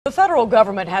The federal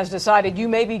government has decided you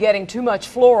may be getting too much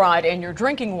fluoride in your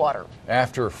drinking water.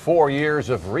 After 4 years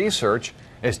of research,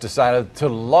 it's decided to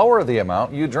lower the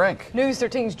amount you drink. News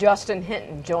 13's Justin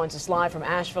Hinton joins us live from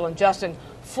Asheville. And Justin,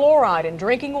 fluoride in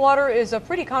drinking water is a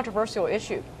pretty controversial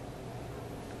issue.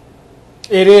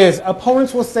 It is.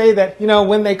 Opponents will say that,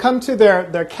 when they come to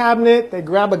their cabinet, they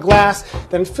grab a glass,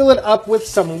 then fill it up with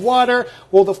some water.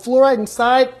 Well, the fluoride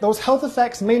inside, those health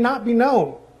effects may not be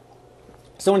known.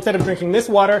 So instead of drinking this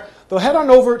water, they'll head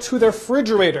on over to their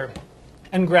refrigerator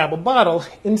and grab a bottle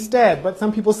instead. But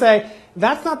some people say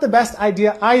that's not the best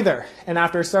idea either. And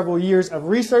after several years of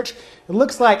research, it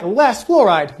looks like less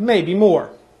fluoride may be more.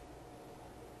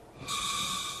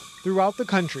 Throughout the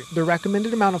country, the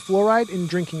recommended amount of fluoride in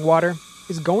drinking water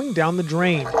is going down the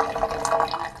drain.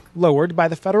 Lowered by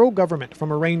the federal government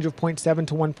from a range of 0.7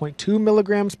 to 1.2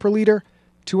 milligrams per liter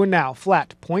to a now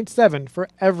flat 0.7 for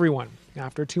everyone,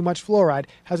 after too much fluoride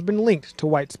has been linked to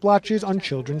white splotches on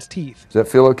children's teeth. Does that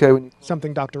feel okay?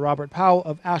 Something Dr. Robert Powell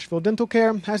of Asheville Dental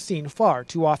Care has seen far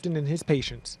too often in his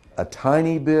patients. A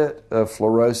tiny bit of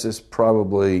fluorosis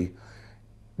probably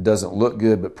doesn't look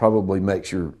good, but probably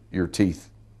makes your teeth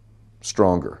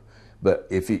stronger. But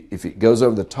if it goes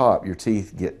over the top, your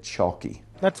teeth get chalky.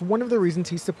 That's one of the reasons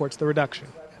he supports the reduction.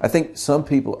 I think some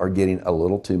people are getting a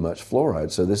little too much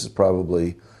fluoride, so this is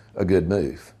probably a good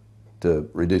move to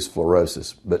reduce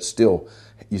fluorosis. But still,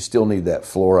 you still need that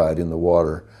fluoride in the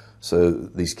water so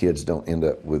these kids don't end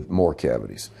up with more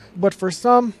cavities. But for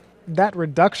some, that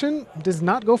reduction does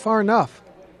not go far enough.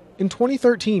 In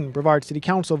 2013, Brevard City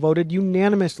Council voted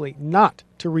unanimously not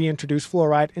to reintroduce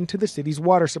fluoride into the city's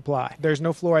water supply. There's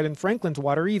no fluoride in Franklin's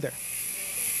water either.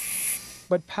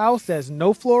 But Powell says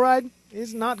no fluoride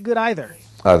is not good either.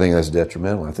 I think that's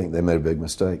detrimental. I think they made a big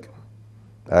mistake.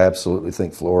 I absolutely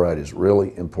think fluoride is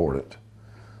really important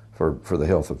for the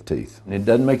health of teeth. And it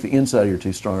doesn't make the inside of your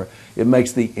teeth stronger, it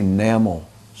makes the enamel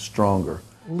stronger.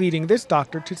 Leading this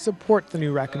doctor to support the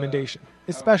new recommendation,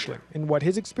 especially in what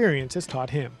his experience has taught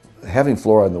him. Having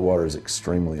fluoride in the water is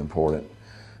extremely important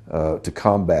to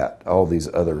combat all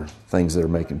these other things that are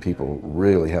making people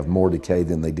really have more decay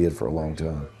than they did for a long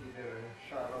time.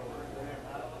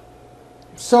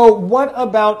 So what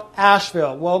about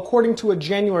Asheville? Well, according to a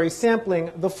January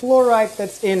sampling, the fluoride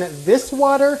that's in this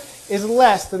water is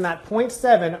less than that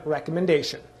 0.7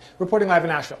 recommendation. Reporting live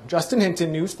in Asheville, Justin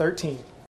Hinton, News 13.